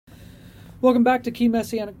Welcome back to Key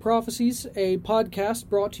Messianic Prophecies, a podcast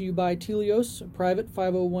brought to you by Telios, a private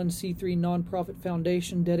 501c3 nonprofit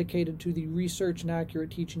foundation dedicated to the research and accurate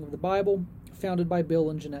teaching of the Bible, founded by Bill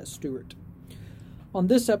and Jeanette Stewart. On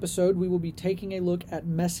this episode, we will be taking a look at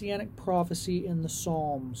Messianic prophecy in the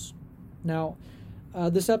Psalms. Now,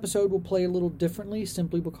 this episode will play a little differently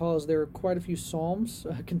simply because there are quite a few Psalms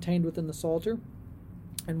contained within the Psalter,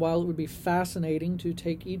 and while it would be fascinating to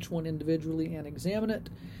take each one individually and examine it,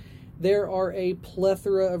 there are a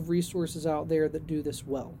plethora of resources out there that do this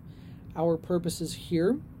well. Our purposes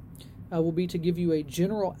here will be to give you a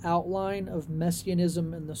general outline of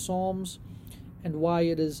Messianism in the Psalms and why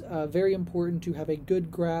it is very important to have a good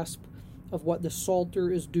grasp of what the Psalter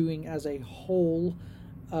is doing as a whole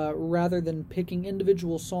rather than picking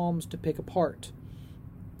individual Psalms to pick apart,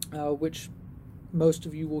 which most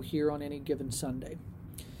of you will hear on any given Sunday.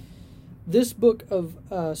 This book of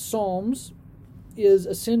Psalms is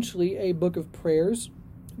essentially a book of prayers,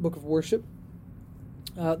 book of worship.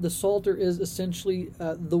 The Psalter is essentially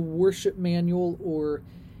the worship manual or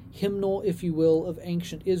hymnal, if you will, of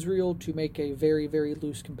ancient Israel, to make a very, very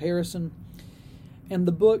loose comparison. And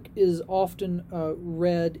the book is often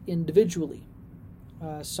read individually.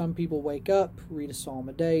 Some people wake up, read a psalm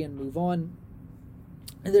a day, and move on.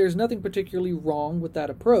 And there's nothing particularly wrong with that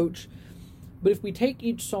approach. But if we take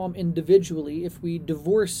each psalm individually, if we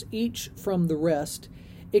divorce each from the rest,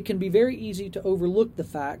 it can be very easy to overlook the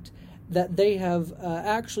fact that they have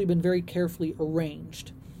actually been very carefully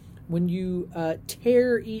arranged. When you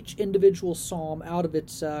tear each individual psalm out of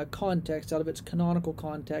its context, out of its canonical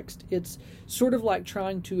context, it's sort of like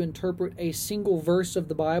trying to interpret a single verse of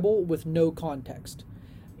the Bible with no context.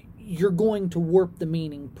 You're going to warp the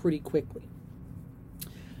meaning pretty quickly.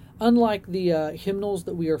 Unlike the hymnals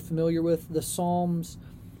that we are familiar with, the Psalms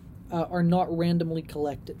are not randomly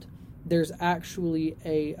collected. There's actually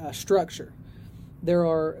a structure. There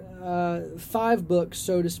are 5 books,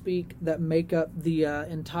 so to speak, that make up the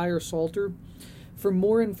entire Psalter. For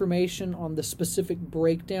more information on the specific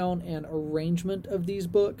breakdown and arrangement of these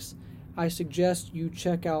books, I suggest you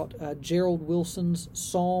check out Gerald Wilson's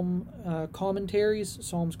Psalms commentaries,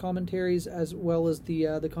 as well as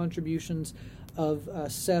the contributions of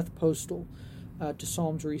Seth Postal to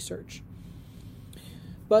Psalms research.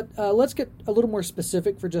 But let's get a little more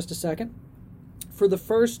specific for just a second. For the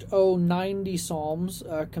first 90 Psalms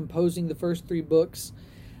composing the first 3 books,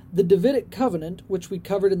 the Davidic covenant, which we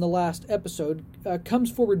covered in the last episode, comes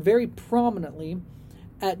forward very prominently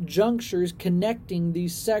at junctures connecting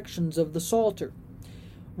these sections of the Psalter.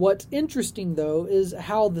 What's interesting, though, is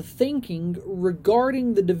how the thinking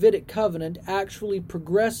regarding the Davidic covenant actually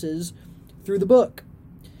progresses through the book.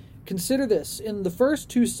 Consider this. In the first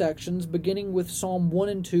 2 sections, beginning with Psalm 1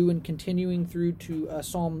 and 2 and continuing through to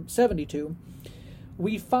Psalm 72,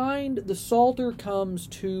 we find the Psalter comes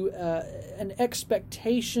to an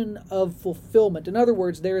expectation of fulfillment. In other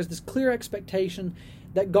words, there is this clear expectation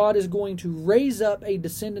that God is going to raise up a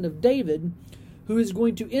descendant of David who is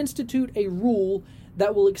going to institute a rule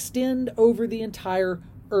that will extend over the entire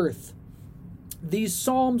earth. These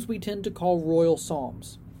psalms we tend to call royal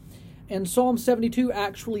psalms. And Psalm 72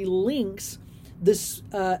 actually links this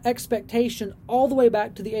expectation all the way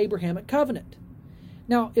back to the Abrahamic covenant.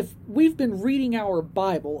 Now, if we've been reading our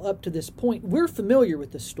Bible up to this point, we're familiar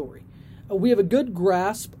with this story. We have a good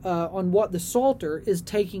grasp on what the Psalter is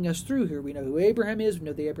taking us through here. We know who Abraham is, we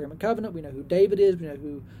know the Abrahamic covenant, we know who David is, we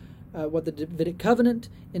know what the Davidic covenant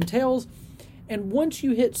entails. And once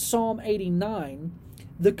you hit Psalm 89,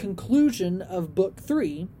 the conclusion of Book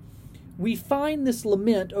 3, we find this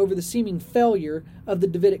lament over the seeming failure of the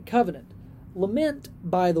Davidic covenant. Lament,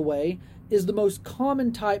 by the way, is the most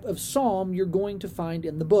common type of psalm you're going to find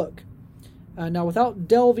in the book. Now, without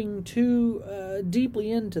delving too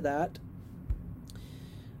deeply into that,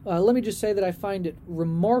 let me just say that I find it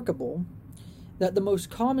remarkable that the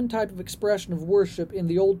most common type of expression of worship in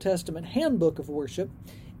the Old Testament handbook of worship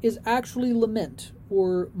is actually lament,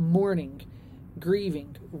 or mourning,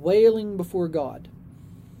 grieving, wailing before God.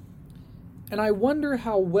 And I wonder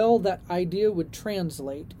how well that idea would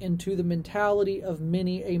translate into the mentality of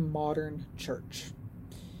many a modern church.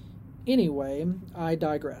 Anyway, I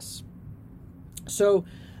digress. So,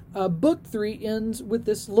 Book 3 ends with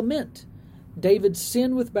this lament. David's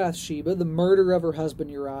sin with Bathsheba, the murder of her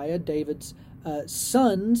husband Uriah, David's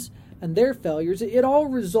sons and their failures, it all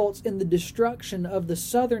results in the destruction of the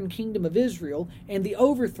southern kingdom of Israel and the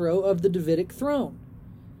overthrow of the Davidic throne.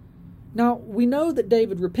 Now, we know that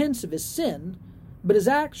David repents of his sin, but his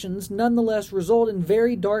actions nonetheless result in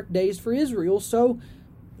very dark days for Israel. So,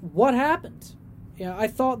 what happened? I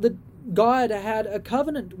thought that God had a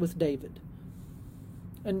covenant with David.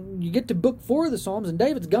 And you get to book 4 of the Psalms, and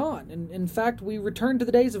David's gone. And in fact, we return to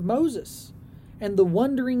the days of Moses and the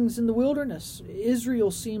wanderings in the wilderness.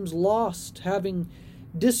 Israel seems lost, having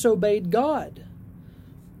disobeyed God.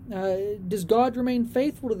 Does God remain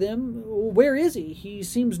faithful to them? Where is he? He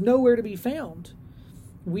seems nowhere to be found.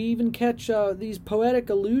 We even catch these poetic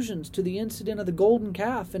allusions to the incident of the golden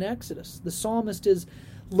calf in Exodus. The psalmist is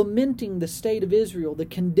lamenting the state of Israel, the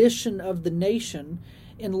condition of the nation,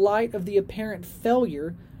 in light of the apparent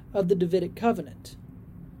failure of the Davidic covenant.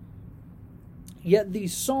 Yet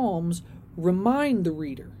these psalms remind the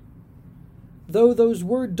reader, though those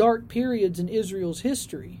were dark periods in Israel's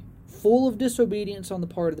history, full of disobedience on the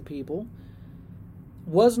part of the people,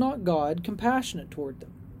 was not God compassionate toward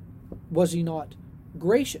them? Was he not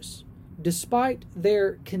gracious? Despite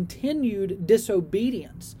their continued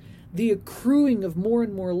disobedience, the accruing of more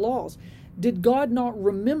and more laws, did God not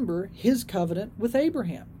remember his covenant with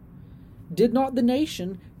Abraham? Did not the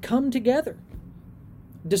nation come together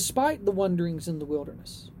despite the wanderings in the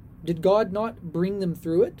wilderness? Did God not bring them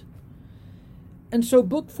through it? And so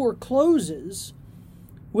Book 4 closes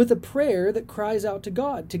with a prayer that cries out to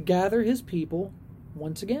God to gather his people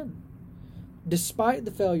once again, despite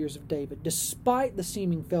the failures of David, despite the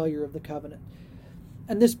seeming failure of the covenant.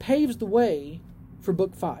 And this paves the way for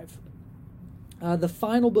Book 5, the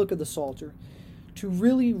final book of the Psalter, to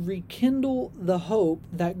really rekindle the hope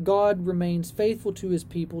that God remains faithful to his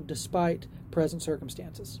people despite present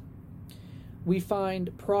circumstances. We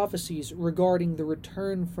find prophecies regarding the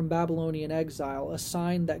return from Babylonian exile, a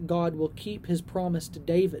sign that God will keep his promise to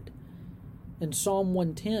David. In Psalm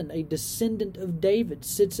 110, a descendant of David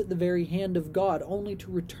sits at the very hand of God, only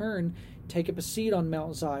to return, take up a seat on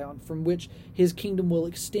Mount Zion, from which his kingdom will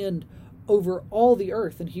extend over all the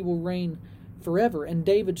earth, and he will reign forever. And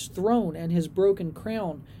David's throne and his broken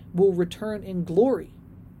crown will return in glory.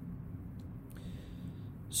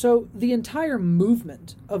 So the entire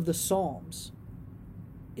movement of the Psalms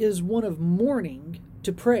is one of mourning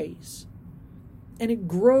to praise. And it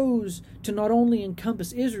grows to not only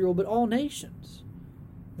encompass Israel, but all nations.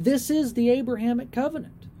 This is the Abrahamic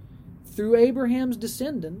covenant. Through Abraham's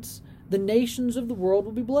descendants, the nations of the world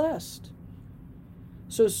will be blessed.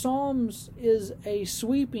 So Psalms is a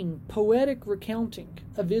sweeping, poetic recounting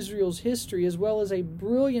of Israel's history, as well as a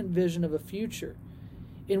brilliant vision of a future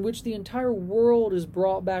in which the entire world is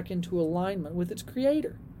brought back into alignment with its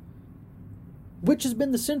Creator, which has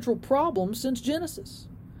been the central problem since Genesis.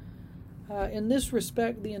 In this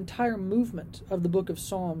respect, the entire movement of the book of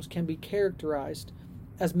Psalms can be characterized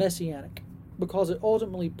as messianic, because it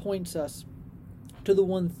ultimately points us to the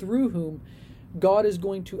one through whom God is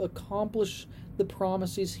going to accomplish the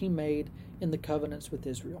promises he made in the covenants with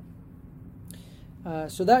Israel.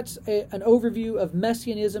 So that's an overview of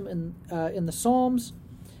messianism in the Psalms.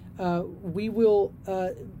 We will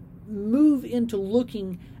move into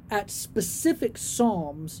looking at specific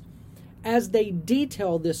psalms as they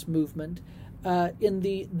detail this movement in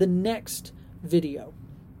the next video.